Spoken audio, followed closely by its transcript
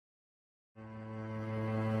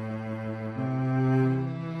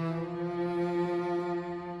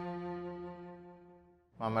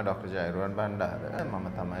මම ඩොක්ටර් ජයරුවන් බණ්ඩාර මම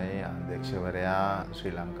තමයි අධ්‍යක්ෂවරයා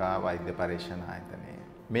ශ්‍රී ලංකා වෛද්‍ය පරීක්ෂණ ආයතනයේ.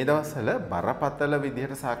 මේ දවස්වල බරපතල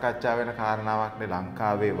විදිහට සාකච්ඡා වෙන කාරණාවක්නේ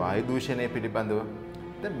ලංකාවේ වායු දූෂණය පිළිබඳව.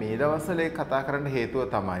 දැන් මේ දවස්වල කතා කරන්න හේතුව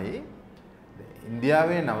තමයි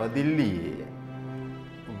ඉන්දියාවේ නවදිල්ලියේ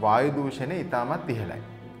වායු දූෂණය ඉතාමත් ඉහළයි.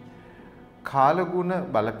 කාලගුණ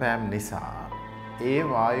බලපෑම් නිසා ඒ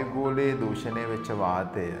වායුගෝලයේ දූෂණය වෙච්ච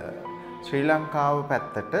වාතය ශ්‍රී ලංකාව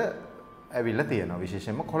පැත්තට ඇවිල්ලා තියෙනවා,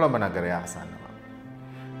 විශේෂයෙන්ම කොළඹ නගරය ආසන්නව.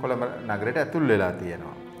 කොළඹ නගරයට ඇතුල් වෙලා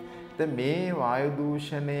තියෙනවා. දැන් මේ වායු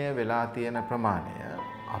දූෂණය වෙලා තියෙන ප්‍රමාණය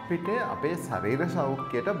අපිට අපේ ශරීර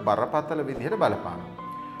සෞඛ්‍යයට බරපතල විදිහට බලපානවා.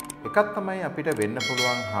 එකක් තමයි අපිට වෙන්න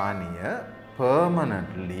පුළුවන් හානිය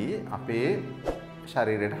permanently අපේ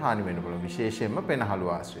ශරීරයට හානි වෙන්න පුළුවන්, විශේෂයෙන්ම පෙනහළු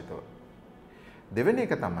ආශ්‍රිතව. දෙවෙනි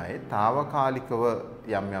එක තමයි తాවකාලිකව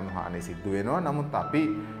යම් හානි සිද්ධ වෙනවා. නමුත් අපි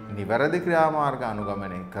නිවැරදි ක්‍රියාමාර්ග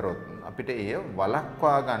අනුගමනය කරොත් අපිට එය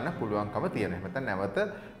වළක්වා ගන්න පුළුවන්කම තියෙනවා. එහෙම නැත්නම් නැවත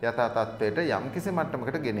යථා තත්ත්වයට යම්කිසි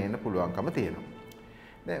මට්ටමකට ගෙනෙන්න පුළුවන්කම තියෙනවා.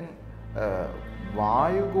 දැන්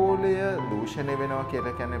වායුගෝලය දූෂණය වෙනවා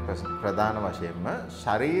කියලා කියන්නේ ප්‍රධාන වශයෙන්ම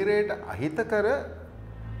ශරීරයට අහිතකර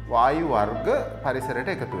වායු වර්ග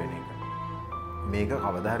පරිසරයට එකතු වෙන එක. මේක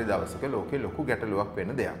කවදා හරි දවසක ලෝකේ ලොකු ගැටලුවක්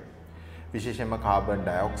වෙන දෙයක්. විශේෂයෙන්ම carbon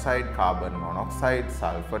dioxide, carbon monoxide,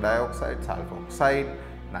 sulphur dioxide, sulphur oxide,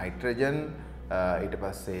 nitrogen, ඊට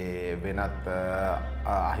පස්සේ වෙනත්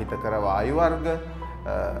අහිතකර වායු වර්ග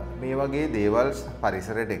මේ වගේ දේවල්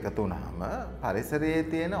පරිසරයට එකතු වුනහම පරිසරයේ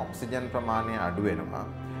තියෙන ඔක්සිජන් ප්‍රමාණය අඩු වෙනවා.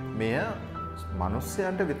 මෙය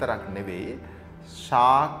මිනිස්යන්ට විතරක් නෙවෙයි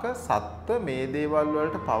ශාක සත්ත්ව මේ දේවල්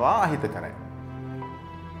වලට පවා අහිතකරයි.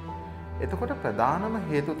 එතකොට ප්‍රධානම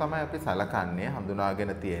හේතුව තමයි අපි සලකන්නේ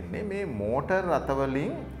හඳුනාගෙන තියෙන්නේ මේ මෝටර් රථ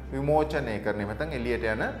වලින් විමෝචනය කරන නැත්නම් එළියට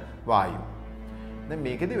යන වායු. දැන්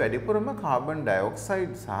මේකෙදි වැඩිපුරම කාබන්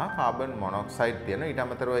ඩයොක්සයිඩ් සහ කාබන් මොනොක්සයිඩ් තියෙන ඊට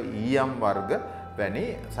අමතරව ඊයම් වර්ග වැනි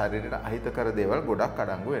ශරීරයට අහිතකර දේවල් ගොඩක්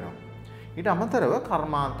අඩංගු වෙනවා. ඊට අමතරව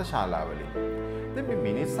කර්මාන්ත ශාලාවලින්. දැන් මේ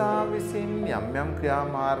මිනිසා විසින් යම්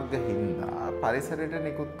ක්‍රියාමාර්ග හින්දා පරිසරයට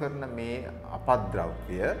නිකුත් කරන මේ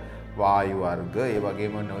අපද්‍රව්‍ය වායු වර්ග ඒ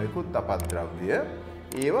වගේම නොයෙකුත් අපද්‍රව්‍ය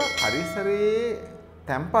ඒවා පරිසරයේ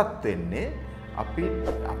තැම්පත් වෙන්නේ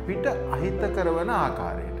අපිට අහිත කරන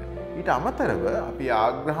ආකාරයට. ඊට අමතරව අපි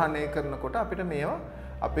ආග්‍රහණය කරනකොට අපිට මේවා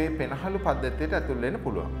අපේ පෙනහළු පද්ධතියට ඇතුල් වෙන්න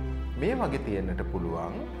පුළුවන්. මේ වගේ තියෙන්නට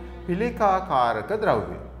පුළුවන් පිළිකාකාරක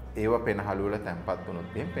ද්‍රව්‍ය. ඒවා පෙනහළු වල තැම්පත්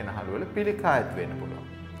වුණොත් එහෙනම් පෙනහළු වල පිළිකා ඇති වෙන්න පුළුවන්.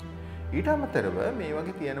 ඊට අමතරව මේ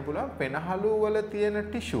වගේ තියෙන්න පුළුවන් පෙනහළු වල තියෙන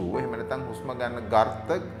ටිෂු, එහෙම නැත්නම් හුස්ම ගන්න ගර්ත,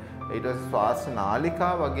 ඊට පස්සේ ශ්වාස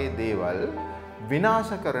නාලිකා වගේ දේවල්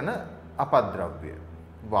විනාශ කරන අපද්‍රව්‍ය.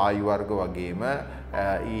 වායු වර්ග වගේම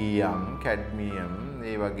ඊයම්, කැඩ්මියම්,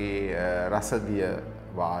 ඒ වගේ රසදිය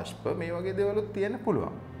වාෂ්ප මේ වගේ දේවලුත් තියෙන්න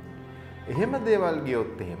පුළුවන්. එහෙම දේවල්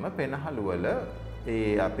ගියොත් එහෙම පෙනහළු වල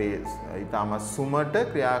ඒ අපේ ඊටම සුමට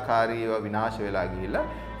ක්‍රියාකාරීව විනාශ වෙලා ගිහිල්ලා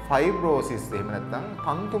ෆයිබ්‍රෝසිස් එහෙම නැත්නම්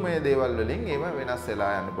තන්තුමය දේවල් වලින් ඒව වෙනස්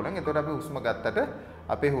වෙලා යන්න පුළුවන්. එතකොට අපි හුස්ම ගත්තට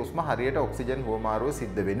අපේ හුස්ම හරියට ඔක්සිජන් හුවමාරුව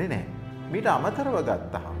සිද්ධ වෙන්නේ නැහැ. මීට අමතරව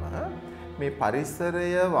ගත්තාම මේ පරිසරය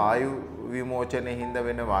වායු විමෝචනයේ හින්දා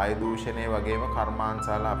වෙන වායු දූෂණය වගේම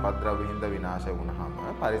කර්මාන්තශාලා අපද්‍රව්‍ය හින්දා විනාශ වුණාම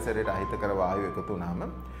පරිසරයට අහිතකර වායු එකතු වුණාම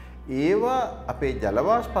ඒවා අපේ ජල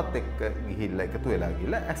වාෂ්පත් එක්ක ගිහිල්ලා එකතු වෙලා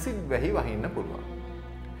ගිහිල්ලා ඇසිඩ් වැහි වහින්න පුළුවන්.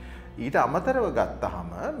 ඊට අමතරව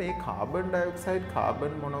ගත්තාම මේ කාබන් ඩයොක්සයිඩ්,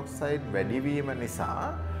 කාබන් මොනොක්සයිඩ් වැඩිවීම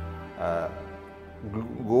නිසා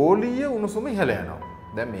ගෝලීය උණුසුම ඉහළ යනවා.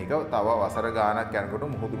 දැන් මේක තව වසර ගාණක් යනකොට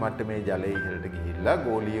මුහුදු මට්ටමේ ජලය ඉහළට ගිහිල්ලා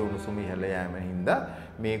ගෝලීය උණුසුම ඉහළ යෑම හින්දා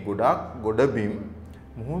මේ ගොඩක් ගොඩබිම්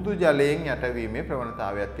මුහුදු ජලයෙන් යටවීමේ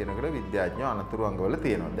ප්‍රවණතාවයක් තියෙනකොට විද්‍යාඥයෝ අනතුරු අඟවල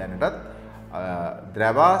තියෙනවා. දැනටත්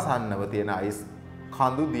ද්‍රවාසන්නව තියෙන අයිස්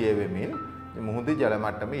කඳු දිය වෙමින් මුහුදු ජල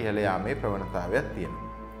මට්ටම ඉහළ යාමේ ප්‍රවණතාවයක් තියෙනවා.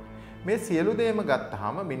 මේ සියලු දේම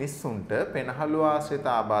ගත්තාම මිනිස්සුන්ට පෙනහළු ආශ්‍රිත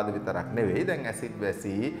ආබාධ විතරක් නෙවෙයි, දැන් ඇසිඩ්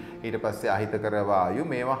වැසී ඊට පස්සේ අහිතකර වායු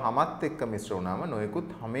මේවා හැමත් එක්ක මිශ්‍ර වුණාම නොයෙකුත්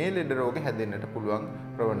හැමේ ලෙඩ රෝග හැදෙන්නට පුළුවන්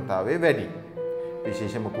ප්‍රවණතාවය වැඩි.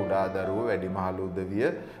 විශේෂම කුඩා දරුවෝ, වැඩිමහලු උදවිය,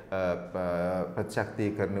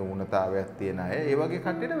 ප්‍රතිශක්තිකරණ ඌනතාවයක් තියෙන අය ඒ වගේ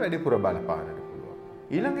කට්ටියට වැඩිපුර බලපාන්නට පුළුවන්.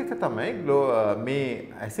 ඊළඟ එක තමයි මේ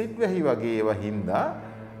ඇසිඩ් වැහි වගේ ඒවා හින්දා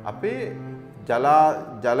අපේ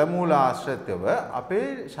ජල මූල ආශ්‍රිතව අපේ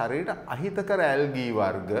ශරීරයට අහිතකර ඇල්ගී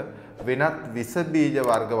වර්ග, වෙනත් විස බීජ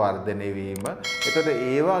වර්ග වර්ධනය වීම. එතකොට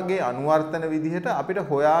ඒ වගේ අනුවර්තන විදිහට අපිට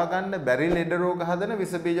හොයාගන්න බැරි ලෙඩ රෝග හදන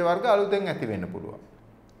විස බීජ වර්ග අලුතෙන් ඇති වෙන්න පුළුවන්.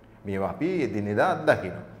 මේවා අපි එදිනෙදා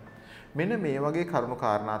අත්දකිනවා. මෙන්න මේ වගේ කරුණු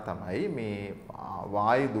කාරණා තමයි මේ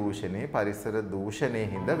වායු දූෂණය, පරිසර දූෂණය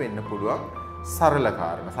හින්දා වෙන්න පුළුවන් සරල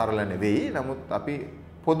කාරණා. සරල නෙවෙයි, නමුත් අපි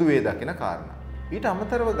පොදුවේ දකින කාරණා. ඊට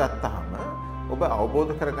අමතරව ගත්තාම ඔබ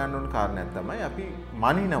අවබෝධ කරගන්න ඕන කාරණයක් තමයි අපි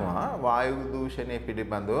මනිනවා වායු දූෂණය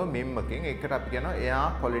පිළිබඳව මෙම්මකින් එකට අපි කියනවා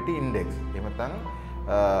air quality index. එහෙම නැත්නම්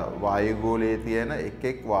වායු ගෝලයේ තියෙන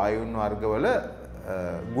එක් වායුන් වර්ගවල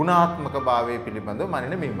ගුණාත්මක භාවය පිළිබඳව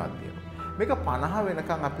මනින මෙම්මක් තියෙනවා. මේක 50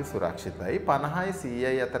 වෙනකන් අපි සුරක්ෂිතයි. 50යි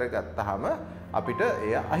 100යි අතර ගත්තාම අපිට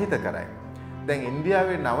එය අහිතකරයි. දැන්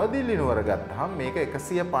ඉන්දියාවේ නවදිල්ලි නුවර ගත්තාම මේක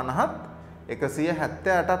 150ත්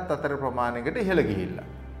 178ත් අතර ප්‍රමාණයකට ඉහළ ගිහිල්ලා.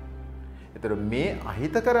 ඒතර මේ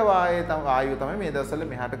අහිතකර වායුව තමයි මේ දවස්වල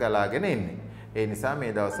මෙහාට ගලාගෙන එන්නේ. ඒ නිසා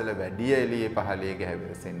මේ දවස්වල වැඩි එළියේ පහළියේ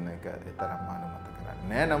ගැහැවෙන්න එක තරම් අනුමත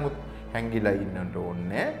කරන්නේ නැහැ. නමුත් හැංගිලා ඉන්නට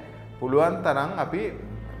ඕනේ. පුළුවන් තරම් අපි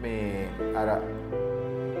මේ අර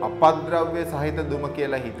අපද්‍රව්‍ය සහිත දුම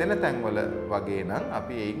කියලා හිතෙන තැන්වල වගේ නම්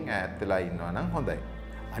අපි එයින් ඈත් වෙලා ඉන්නවා නම් හොඳයි.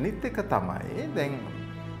 අනිත් එක තමයි දැන්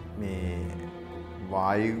මේ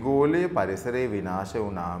වායුගෝලයේ පරිසරයේ විනාශ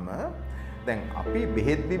වුණාම දැන් අපි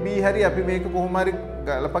බෙහෙත් බිබී හරි අපි මේක කොහොම හරි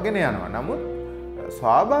ගලපගෙන යනවා. නමුත්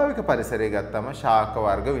ස්වාභාවික පරිසරය ගත්තම ශාක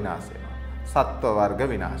වර්ග විනාශ වෙනවා. සත්ව වර්ග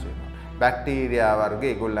විනාශ වෙනවා. බැක්ටීරියා වර්ග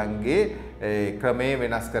ඒගොල්ලන්ගේ ක්‍රමේ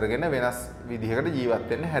වෙනස් කරගෙන වෙනස් විදිහකට ජීවත්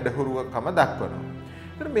වෙන්න හැඩහුරුකම දක්වනවා.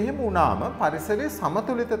 ඒතර මෙහෙම වුණාම පරිසරයේ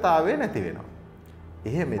සමතුලිතතාවය නැති වෙනවා.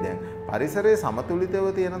 එහෙම දැන් පරිසරයේ සමතුලිතව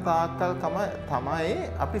තියෙන තාක්කල් තමයි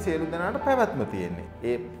අපි සියලු දෙනාට පැවැත්ම තියෙන්නේ.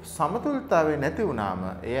 ඒ සමතුලිතතාවය නැති වුණාම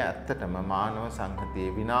එය ඇත්තටම මානව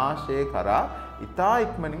සංහතියේ විනාශය කරා ඉතා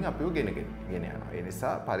ඉක්මනින් අපිව ගෙනගෙන යනවා. ඒ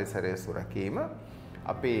නිසා පරිසරය සුරකීම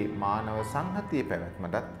අපේ මානව සංහතියේ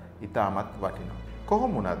පැවැත්මටත් ඉතාමත් වටිනවා.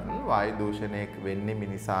 කොහොම වුණත් වායු දූෂණය වෙන්නේ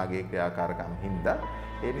මිනිසාගේ ක්‍රියාකාරකම් හින්දා.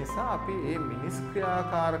 ඒ නිසා අපි මේ මිනිස්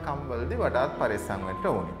ක්‍රියාකාරකම් වලදී වඩාත් පරිස්සම් වෙන්න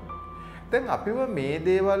ඕනේ. දැන් අපිව මේ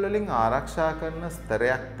දේවල් වලින් ආරක්ෂා කරන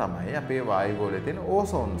ස්තරයක් තමයි අපේ වායුගෝලයේ තියෙන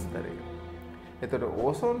ඕසෝන් ස්තරය. ඒතකොට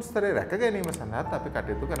ඕසෝන් ස්තරය රැක ගැනීම සඳහා අපි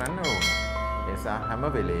කටයුතු කරන්න ඕනේ. ඒ නිසා හැම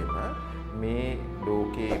වෙලේම මේ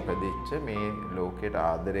ලෝකයේ ඉපදිච්ච මේ ලෝකයට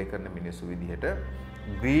ආදරය කරන මිනිසු විදිහට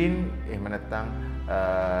ග්‍රීන් එහෙම නැත්නම්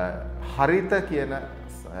හරිත කියන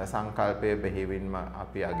සංකල්පය බෙහෙවින්ම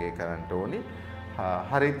අපි අගය කරන්න ඕනේ.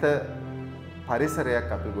 හරිත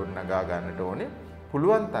පරිසරයක් අපි ගොඩනගා ගන්නට ඕනේ.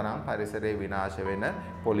 පුළුවන් තරම් පරිසරයේ විනාශ වෙන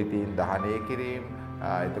පොලිතීන් දහනය කිරීම,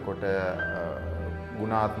 එතකොට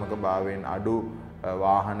ගුණාත්මක භාවයෙන් අඩු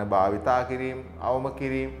වාහන භාවිතා කිරීම, අවම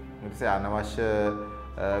කිරීම, ඊටසේ අනවශ්‍ය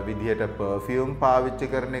විදිහට පර්ෆියුම් පාවිච්චි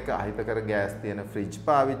කරන එක, අහිතකර ගෑස් තියෙන ෆ්‍රිජ්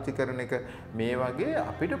පාවිච්චි කරන එක, මේ වගේ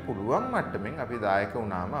අපිට පුළුවන් මට්ටමින් අපි දායක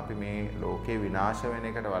වුණාම අපි මේ ලෝකේ විනාශ වෙන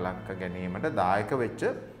එකට වළක්වා ගැනීමට දායක වෙච්ච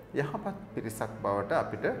යහපත් පිරිසක් බවට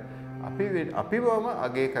අපිවම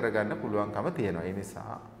අගය කරගන්න පුළුවන්කම තියෙනවා. ඒ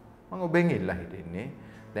නිසා මම ඔබෙන් ඉල්ලා හිටින්නේ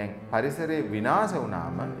දැන් පරිසරයේ විනාශ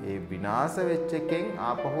වුණාම ඒ විනාශ වෙච්ච එකෙන්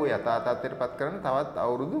ආපහු යථා තත්ත්වයටපත් කරන්න තවත්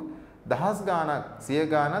අවුරුදු දහස් ගාණක්, සිය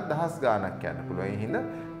ගාණක්, දහස් ගාණක් යන්න පුළුවන්. ඒ හින්දා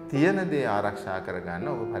තියෙන දේ ආරක්ෂා කරගන්න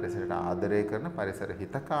ඔබ පරිසරයට ආදරය කරන පරිසර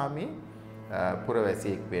හිතකාමී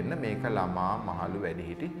පුරවැසියෙක් වෙන්න මේක ළමා මහලු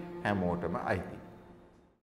වැඩිහිටි හැමෝටම අයිති.